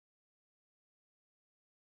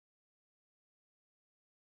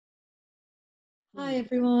Hi Hmm.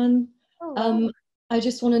 everyone. Hello. Um, I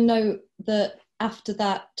just want to note that after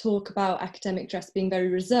that talk about academic dress being very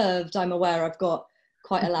reserved, I'm aware I've got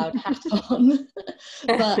quite a loud hat on.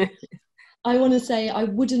 But I want to say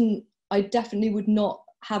I definitely would not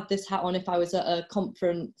have this hat on if I was at a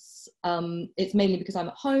conference. It's mainly because I'm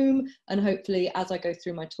at home, and hopefully as I go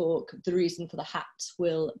through my talk, the reason for the hat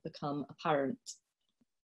will become apparent.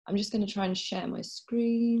 I'm just going to try and share my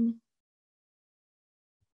screen.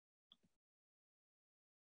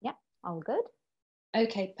 Yeah, all good.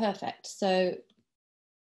 Okay, perfect. So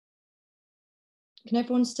can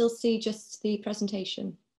everyone still see just the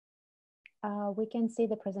presentation? We can see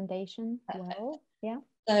the presentation Perfect. well. Yeah.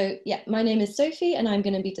 So yeah, my name is Sophie and I'm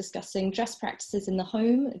going to be discussing dress practices in the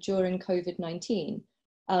home during COVID-19.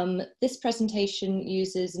 This presentation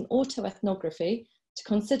uses an autoethnography to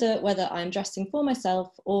consider whether I'm dressing for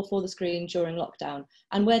myself or for the screen during lockdown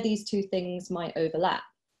and where these two things might overlap.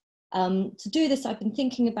 To do this, I've been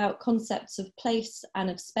thinking about concepts of place and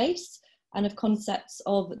of space and of concepts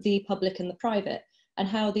of the public and the private and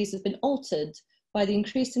how these have been altered by the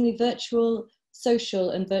increasingly virtual,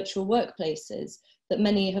 social and virtual workplaces that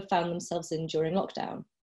many have found themselves in during lockdown.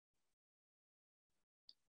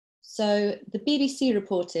 So the BBC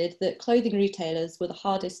reported that clothing retailers were the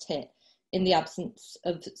hardest hit in the absence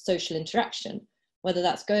of social interaction, whether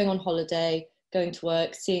that's going on holiday, going to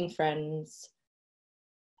work, seeing friends,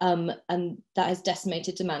 and that has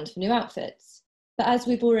decimated demand for new outfits. But as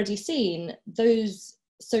we've already seen, those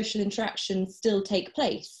social interactions still take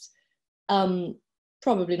place.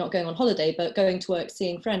 Probably not going on holiday, but going to work,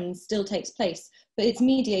 seeing friends still takes place, but it's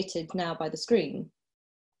mediated now by the screen.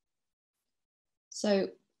 So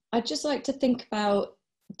I'd just like to think about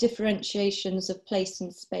differentiations of place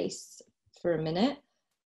and space for a minute.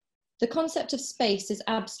 The concept of space is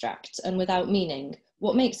abstract and without meaning.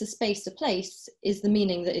 What makes a space a place is the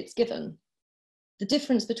meaning that it's given. The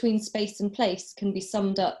difference between space and place can be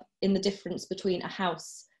summed up in the difference between a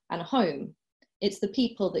house and a home. It's the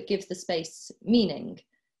people that give the space meaning.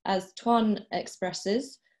 As Tuan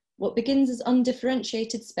expresses, what begins as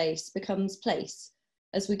undifferentiated space becomes place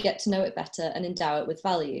as we get to know it better and endow it with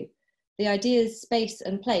value. The ideas space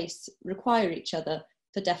and place require each other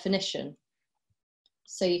for definition.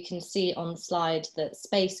 So you can see on the slide that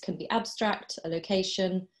space can be abstract, a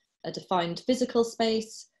location, a defined physical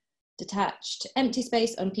space, detached, empty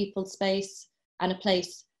space, unpeopled space, and a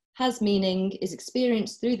place has meaning, is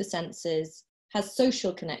experienced through the senses, has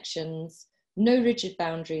social connections, no rigid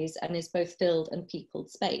boundaries, and is both filled and peopled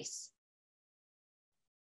space.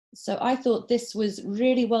 So I thought this was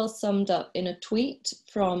really well summed up in a tweet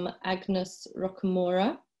from Agnes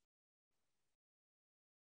Rocamora,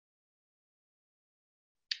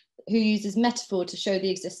 who uses metaphor to show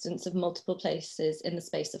the existence of multiple places in the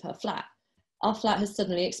space of her flat. Our flat has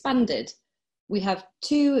suddenly expanded. We have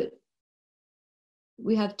two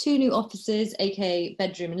new offices, aka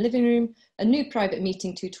bedroom and living room, a new private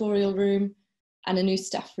meeting tutorial room, and a new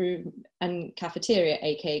staff room and cafeteria,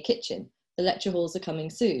 aka kitchen. The lecture halls are coming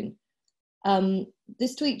soon.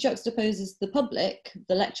 This tweet juxtaposes the public,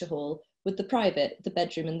 the lecture hall, with the private, the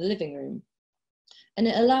bedroom and the living room. And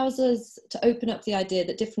it allows us to open up the idea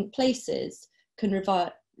that different places can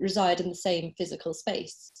reside in the same physical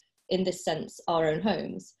space, in this sense, our own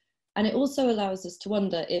homes. And it also allows us to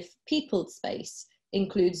wonder if peopled space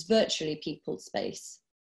includes virtually peopled space.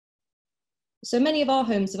 So many of our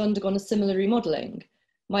homes have undergone a similar remodeling.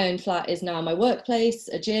 My own flat is now my workplace,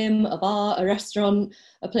 a gym, a bar, a restaurant,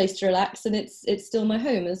 a place to relax, and it's still my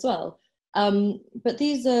home as well. But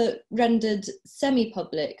these are rendered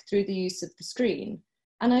semi-public through the use of the screen.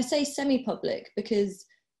 And I say semi-public because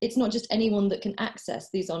it's not just anyone that can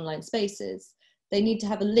access these online spaces. They need to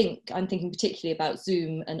have a link. I'm thinking particularly about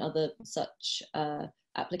Zoom and other such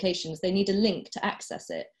applications. They need a link to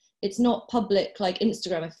access it. It's not public like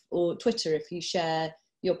Instagram or Twitter if you share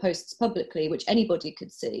your posts publicly, which anybody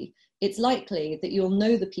could see. It's likely that you'll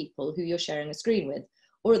know the people who you're sharing a screen with,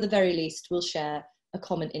 or at the very least will share a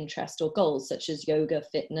common interest or goals such as yoga,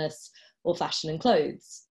 fitness, or fashion and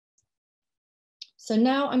clothes. So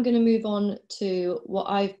now I'm going to move on to what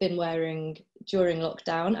I've been wearing during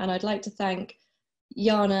lockdown, and I'd like to thank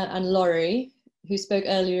Jana and Laurie, who spoke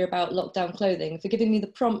earlier about lockdown clothing, for giving me the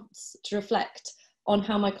prompts to reflect on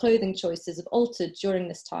how my clothing choices have altered during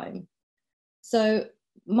this time. So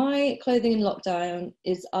my clothing in lockdown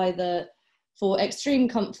is either for extreme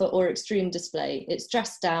comfort or extreme display. It's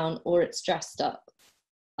dressed down or it's dressed up.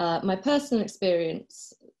 My personal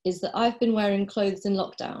experience is that I've been wearing clothes in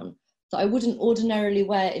lockdown that I wouldn't ordinarily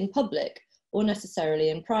wear in public or necessarily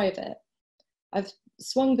in private. I've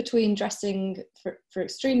swung between dressing for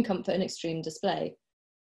extreme comfort and extreme display.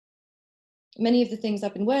 Many of the things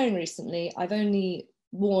I've been wearing recently, I've only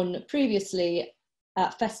worn previously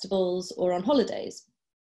at festivals or on holidays,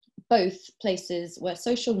 both places where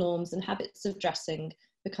social norms and habits of dressing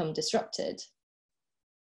become disrupted.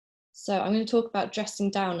 So I'm going to talk about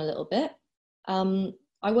dressing down a little bit.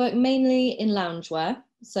 I work mainly in loungewear,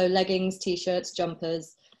 so leggings, t-shirts,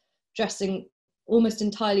 jumpers, dressing almost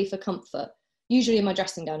entirely for comfort, usually in my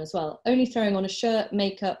dressing gown as well, only throwing on a shirt,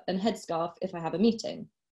 makeup and headscarf if I have a meeting.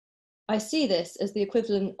 I see this as the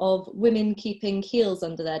equivalent of women keeping heels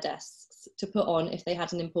under their desks to put on if they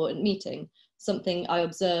had an important meeting, something I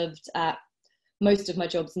observed at most of my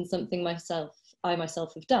jobs and something I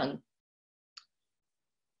myself have done.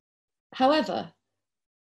 However,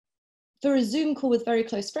 for a Zoom call with very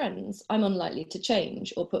close friends, I'm unlikely to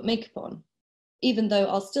change or put makeup on. Even though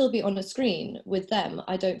I'll still be on a screen with them,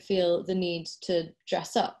 I don't feel the need to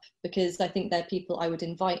dress up because I think they're people I would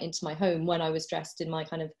invite into my home when I was dressed in my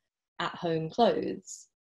kind of at-home clothes.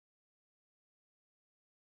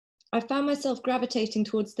 I found myself gravitating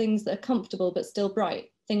towards things that are comfortable but still bright,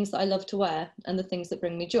 things that I love to wear and the things that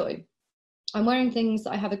bring me joy. I'm wearing things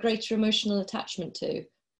that I have a greater emotional attachment to.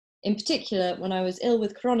 In particular, when I was ill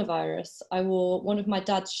with coronavirus, I wore one of my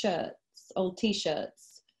dad's shirts, old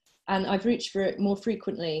t-shirts, and I've reached for it more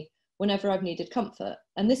frequently whenever I've needed comfort.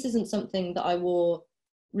 And this isn't something that I wore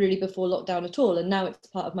really before lockdown at all, and now it's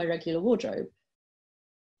part of my regular wardrobe.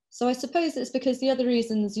 So I suppose it's because the other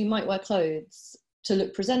reasons you might wear clothes, to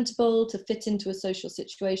look presentable, to fit into a social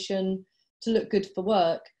situation, to look good for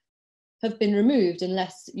work, have been removed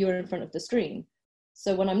unless you're in front of the screen.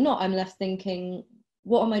 So when I'm not, I'm left thinking,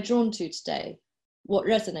 what am I drawn to today? What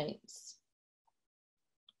resonates?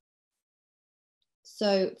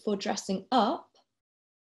 So for dressing up,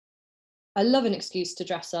 I love an excuse to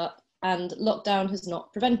dress up, and lockdown has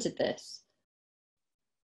not prevented this.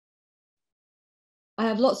 I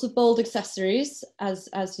have lots of bold accessories, as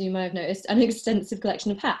you may have noticed, and an extensive collection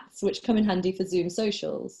of hats, which come in handy for Zoom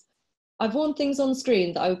socials. I've worn things on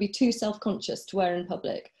screen that I would be too self-conscious to wear in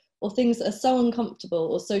public, or things that are so uncomfortable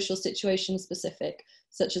or social situation specific,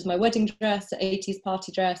 such as my wedding dress, 80s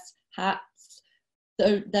party dress, hats,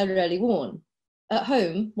 they're rarely worn. At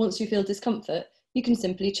home, once you feel discomfort, you can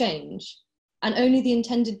simply change, and only the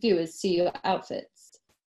intended viewers see your outfits,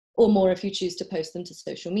 or more if you choose to post them to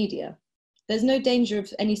social media. There's no danger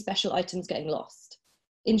of any special items getting lost.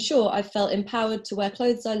 In short, I've felt empowered to wear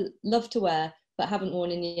clothes I love to wear, but haven't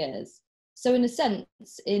worn in years. So in a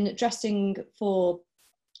sense, in dressing for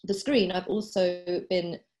the screen, I've also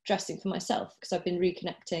been dressing for myself because I've been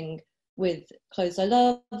reconnecting with clothes I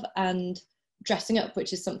love and dressing up,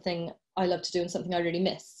 which is something I love to do and something I really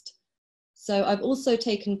missed. So I've also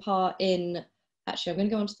taken part in, actually, I'm going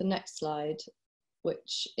to go on to the next slide,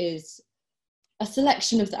 which is a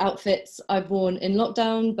selection of the outfits I've worn in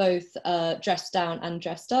lockdown, both dressed down and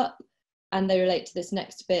dressed up. And they relate to this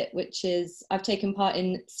next bit, which is I've taken part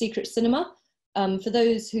in Secret Cinema. For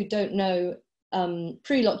those who don't know,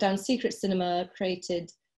 pre-lockdown, Secret Cinema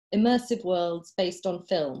created immersive worlds based on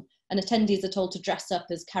film, and attendees are told to dress up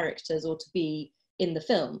as characters or to be in the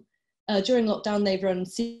film. During lockdown, they've run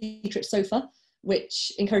Secret Sofa,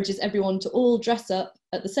 which encourages everyone to all dress up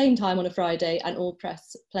at the same time on a Friday and all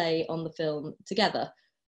press play on the film together.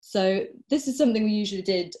 So this is something we usually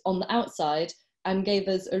did on the outside and gave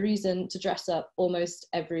us a reason to dress up almost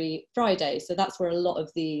every Friday. So that's where a lot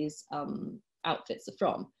of these outfits are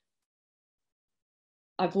from.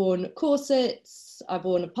 I've worn corsets, I've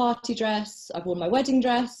worn a party dress, I've worn my wedding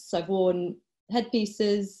dress, I've worn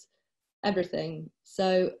headpieces, everything.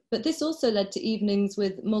 So, but this also led to evenings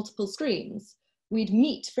with multiple screens. We'd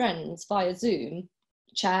meet friends via Zoom,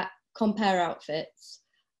 chat, compare outfits,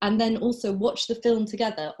 and then also watch the film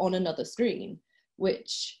together on another screen,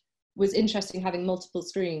 which was interesting, having multiple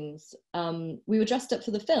screens. We were dressed up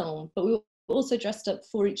for the film, but we were also dressed up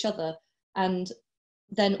for each other and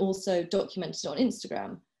then also documented on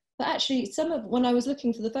Instagram. But actually, when I was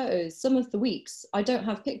looking for the photos, some of the weeks I don't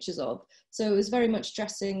have pictures of. So it was very much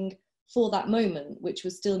dressing for that moment, which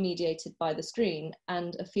was still mediated by the screen,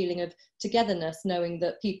 and a feeling of togetherness, knowing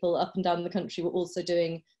that people up and down the country were also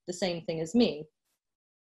doing the same thing as me.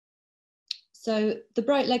 So the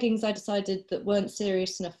bright leggings I decided that weren't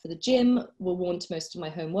serious enough for the gym were worn to most of my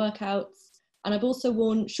home workouts. And I've also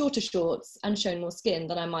worn shorter shorts and shown more skin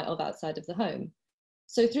than I might have outside of the home.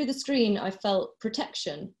 So through the screen, I felt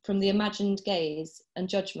protection from the imagined gaze and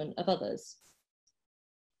judgment of others.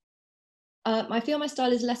 I feel my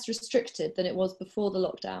style is less restricted than it was before the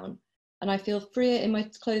lockdown, and I feel freer in my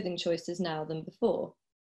clothing choices now than before.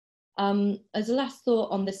 As a last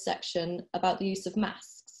thought on this section about the use of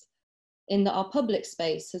masks, in that our public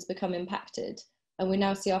space has become impacted, and we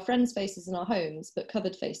now see our friends' faces in our homes, but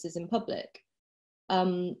covered faces in public.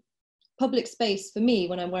 Public space for me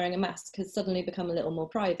when I'm wearing a mask has suddenly become a little more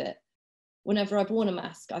private. Whenever I've worn a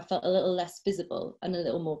mask, I felt a little less visible and a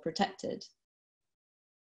little more protected.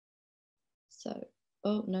 So,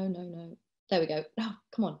 oh, no. There we go. Oh,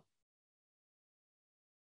 come on.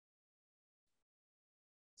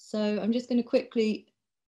 So I'm just going to quickly,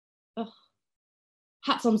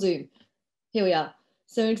 hats on Zoom. Here we are.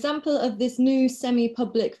 So an example of this new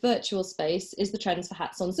semi-public virtual space is the trends for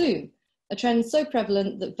hats on Zoom, a trend so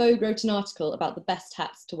prevalent that Vogue wrote an article about the best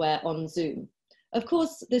hats to wear on Zoom. Of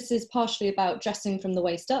course, this is partially about dressing from the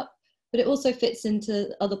waist up, but it also fits into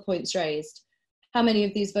other points raised. How many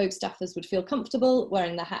of these Vogue staffers would feel comfortable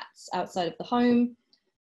wearing their hats outside of the home?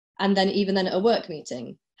 And then even then at a work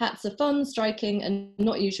meeting. Hats are fun, striking, and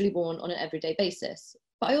not usually worn on an everyday basis.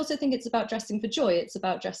 But I also think it's about dressing for joy, it's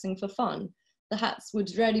about dressing for fun. The hats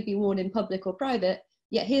would rarely be worn in public or private,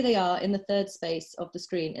 yet here they are in the third space of the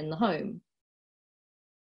screen in the home.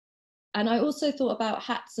 And I also thought about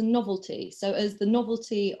hats and novelty. So as the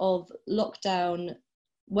novelty of lockdown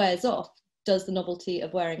wears off, does the novelty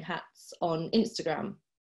of wearing hats on Instagram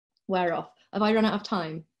wear off? Have I run out of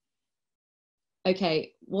time?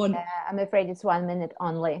 Okay, one. I'm afraid it's 1 minute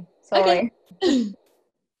only. Sorry. Okay.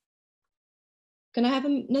 Can I have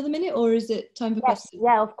another minute, or is it time for questions?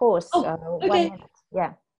 Yeah, of course. Oh, okay. 1 minute.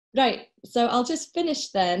 Yeah. Right. So I'll just finish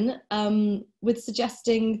then with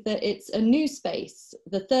suggesting that it's a new space,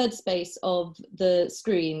 the third space of the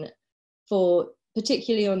screen, for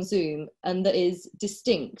particularly on Zoom, and that is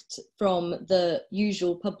distinct from the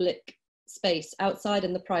usual public space outside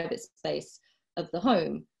and the private space of the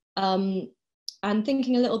home. And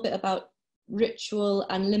thinking a little bit about ritual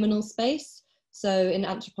and liminal space. So in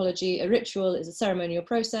anthropology, a ritual is a ceremonial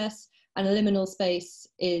process, and a liminal space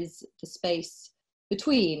is the space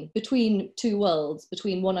between two worlds,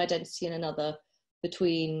 between one identity and another,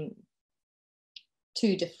 between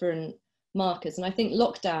two different markers. And I think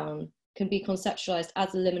lockdown can be conceptualized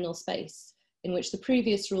as a liminal space in which the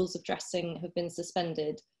previous rules of dressing have been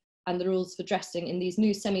suspended, and the rules for dressing in these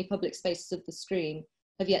new semi-public spaces of the screen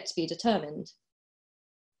have yet to be determined.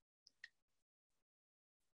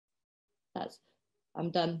 I'm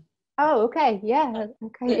done. Oh, okay. Yeah.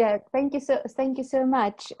 Okay. Yeah. Thank you so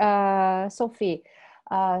much, Sophie.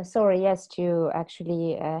 Sorry, yes, to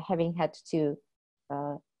actually having had to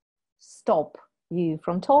stop you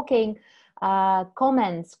from talking.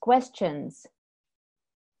 Comments, questions?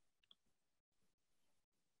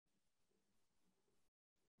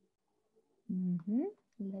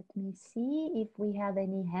 Let me see if we have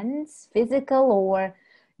any hands, physical or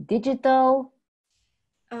digital.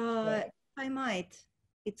 I might.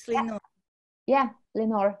 It's Lenore. Yeah,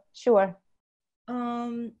 Lenore, sure.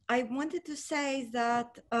 I wanted to say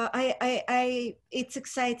that it's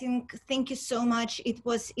exciting. Thank you so much. It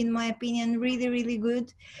was, in my opinion, really, really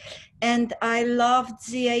good. And I loved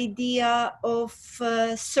the idea of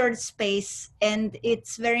third space. And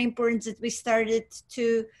it's very important that we started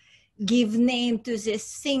to give name to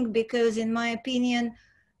this thing, because in my opinion,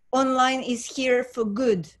 online is here for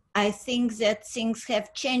good. I think that things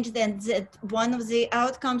have changed, and that one of the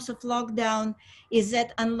outcomes of lockdown is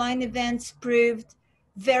that online events proved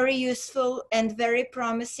very useful and very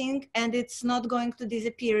promising, and it's not going to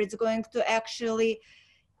disappear. It's going to actually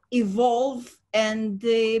evolve and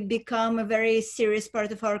become a very serious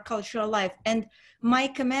part of our cultural life. And my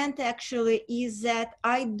comment actually is that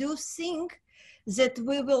I do think that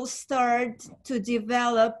we will start to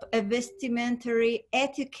develop a vestimentary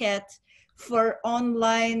etiquette for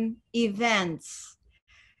online events.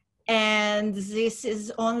 And this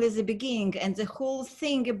is only the beginning. And the whole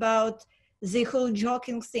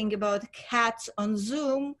joking thing about hats on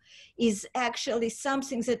Zoom is actually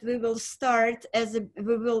something that we will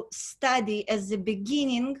study as the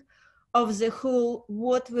beginning of the whole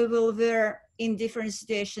what we will wear in different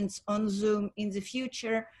situations on Zoom in the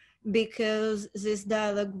future, because this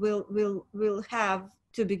dialogue will have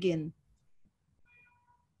to begin.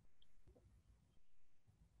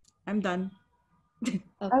 I'm done.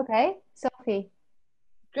 Okay, Sophie.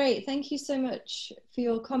 Great, thank you so much for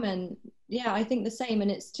your comment. Yeah, I think the same,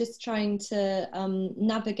 and it's just trying to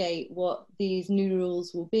navigate what these new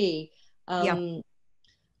rules will be. I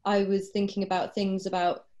was thinking about things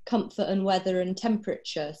about comfort and weather and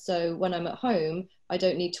temperature. So when I'm at home, I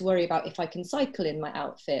don't need to worry about if I can cycle in my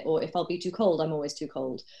outfit, or if I'll be too cold, I'm always too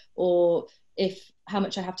cold, or how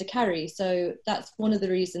much I have to carry. So that's one of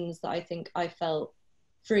the reasons that I think I felt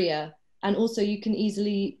freer. And also you can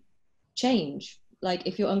easily change. Like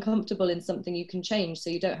if you're uncomfortable in something, you can change,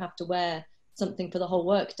 so you don't have to wear something for the whole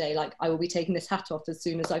work day, like I will be taking this hat off as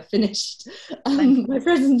soon as I've finished my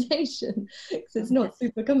presentation, because it's not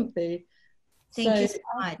super comfy. Thank you so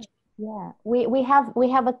much. Yeah, we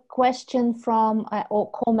have a question from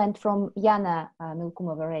or comment from Jana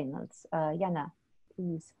Milkumova-Reynolds. Jana,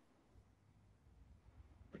 please.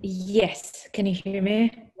 Yes, can you hear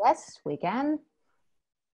me? Yes, we can.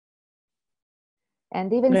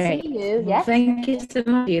 And even Great. see you. Yes. Thank you so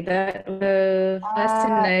much. That was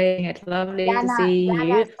fascinating. It's lovely to see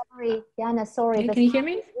you. Sorry, Jana, sorry. Can you hear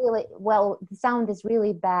me? Really well. The sound is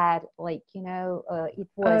really bad. Like, you know, it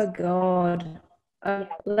was. Oh God.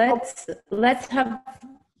 Let's have.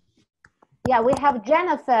 Yeah, we have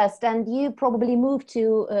Jenna first, and you probably moved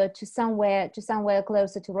to somewhere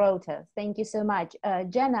closer to Rota. Thank you so much,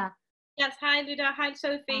 Jenna. Yes. Hi, Luda. Hi,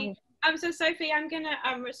 Sophie. So Sophie, I'm gonna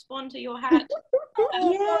respond to your hat.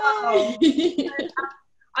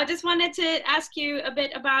 I just wanted to ask you a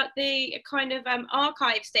bit about the kind of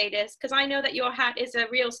archive status, because I know that your hat is a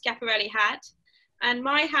real Schiaparelli hat, and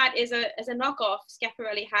my hat is a knockoff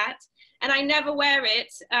Schiaparelli hat, and I never wear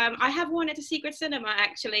it. I have worn it to Secret Cinema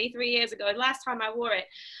actually 3 years ago, last time I wore it.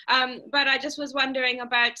 But I just was wondering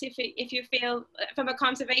about if you feel, from a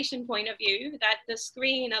conservation point of view, that the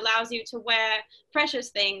screen allows you to wear precious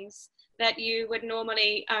things that you would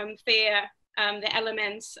normally fear the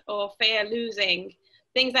elements or fear losing,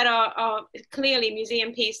 things that are clearly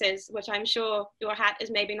museum pieces, which I'm sure your hat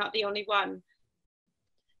is maybe not the only one.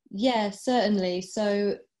 Yeah, certainly.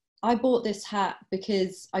 So I bought this hat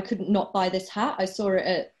because I couldn't not buy this hat. I saw it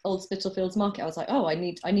at Old Spitalfields Market. I was like, oh, I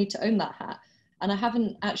need to own that hat. And I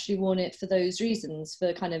haven't actually worn it for those reasons,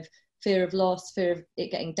 for kind of fear of loss, fear of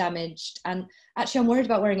it getting damaged. And actually I'm worried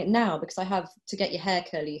about wearing it now, because I have to get your hair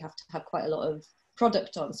curly, you have to have quite a lot of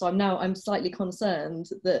product on. So I'm slightly concerned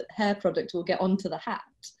that hair product will get onto the hat.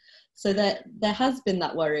 So there has been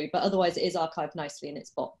that worry, but otherwise it is archived nicely in its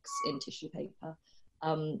box in tissue paper.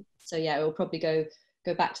 So yeah, it will probably go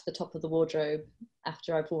back to the top of the wardrobe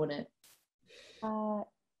after I've worn it.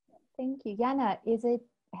 Thank you. Jana,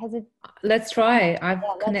 has it? Let's try. I've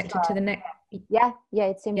connected to the next. Yeah,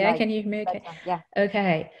 it seems like. Can you hear me okay? Yeah.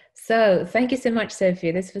 Okay. So thank you so much,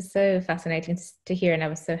 Sophie. This was so fascinating to hear, and I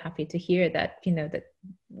was so happy to hear that, you know, that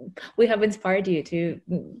we have inspired you to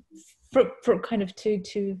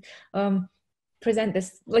present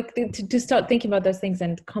this, like to start thinking about those things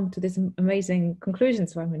and come to this amazing conclusion.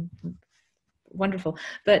 So I mean, wonderful.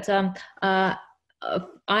 But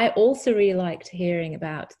I also really liked hearing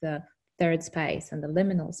about the third space and the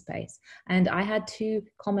liminal space. And I had two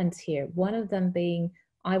comments here. One of them being,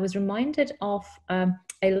 I was reminded of a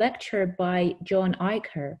lecture by John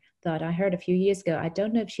Eicher that I heard a few years ago. I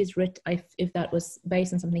don't know if she's written, if that was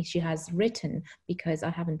based on something she has written, because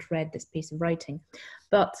I haven't read this piece of writing.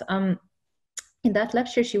 But in that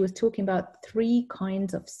lecture, she was talking about 3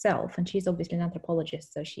 kinds of self, and she's obviously an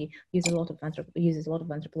anthropologist, so she uses a lot of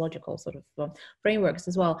anthropological sort of frameworks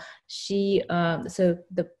as well. She so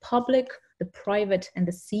the public, the private, and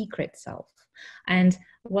the secret self. And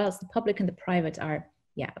whilst the public and the private are,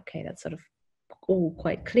 that's sort of all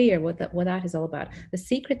quite clear what that is all about. The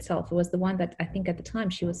secret self was the one that I think at the time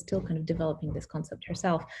she was still kind of developing this concept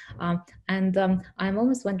herself. I'm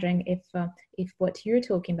almost wondering if what you're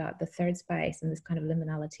talking about, the third space and this kind of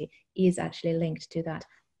liminality, is actually linked to that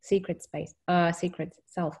secret space, secret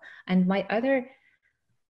self. And my other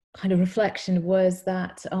kind of reflection was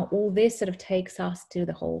that all this sort of takes us to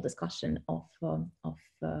the whole discussion of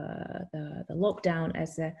the lockdown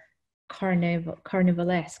as a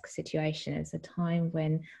carnivalesque situation. It's a time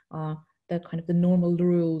when the kind of the normal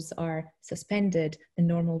rules are suspended, the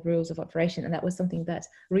normal rules of operation. And that was something that,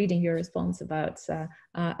 reading your response about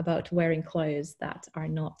wearing clothes that are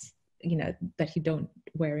not, you know, that you don't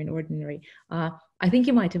wear in ordinary. I think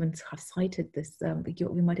you might even have cited this,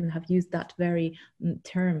 we might even have used that very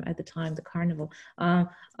term at the time, the carnival.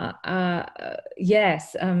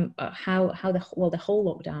 Yes, how the whole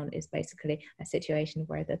lockdown is basically a situation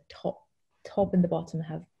where the top and the bottom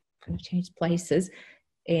have kind of changed places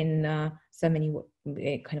in so many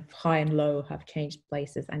kind of high and low have changed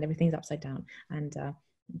places, and everything's upside down, and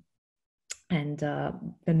the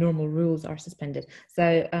normal rules are suspended.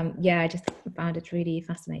 So I just found it really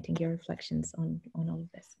fascinating, your reflections on all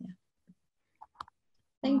of this. Yeah.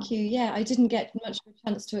 Thank you. Yeah, I didn't get much of a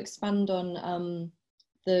chance to expand on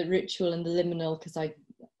the ritual and the liminal because I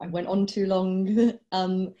went on too long.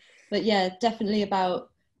 But yeah, definitely about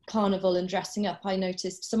carnival and dressing up. I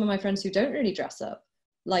noticed some of my friends who don't really dress up,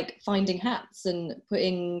 like finding hats and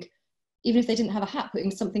putting, even if they didn't have a hat,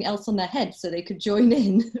 putting something else on their head so they could join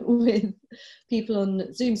in with people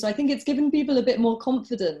on Zoom. So I think it's given people a bit more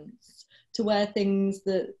confidence to wear things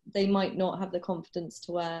that they might not have the confidence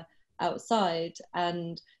to wear outside.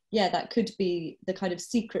 And yeah, that could be the kind of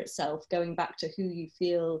secret self, going back to who you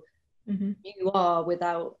feel you are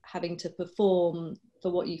without having to perform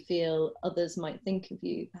for what you feel others might think of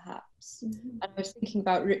you, perhaps. And I was thinking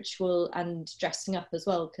about ritual and dressing up as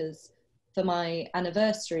well, because for my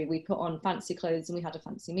anniversary we put on fancy clothes and we had a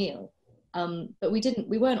fancy meal, but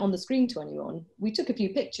we weren't on the screen to anyone. We took a few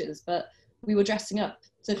pictures, but we were dressing up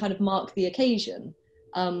to kind of mark the occasion,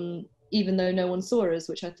 even though no one saw us,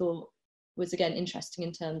 which I thought was again interesting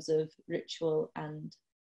in terms of ritual and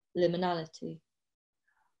liminality.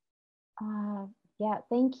 Yeah,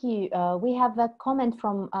 thank you. We have a comment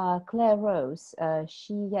from Claire Rose.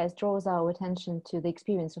 She draws our attention to the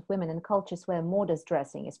experience of women in cultures where modest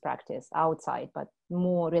dressing is practiced outside, but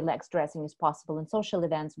more relaxed dressing is possible in social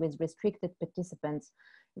events with restricted participants.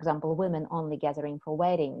 For example, women only gathering for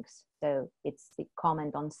weddings. So it's the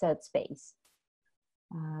comment on third space.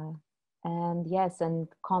 And yes, and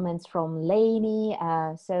comments from Lainey.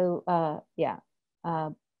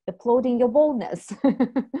 Applauding your boldness.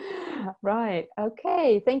 Right.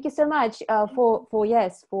 Okay. Thank you so much for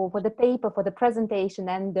the paper, for the presentation,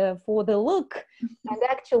 and for the look. And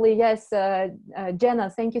actually, yes, Jenna,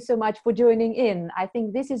 thank you so much for joining in. I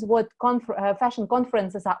think this is what fashion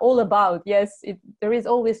conferences are all about. Yes, there is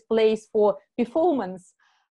always place for performance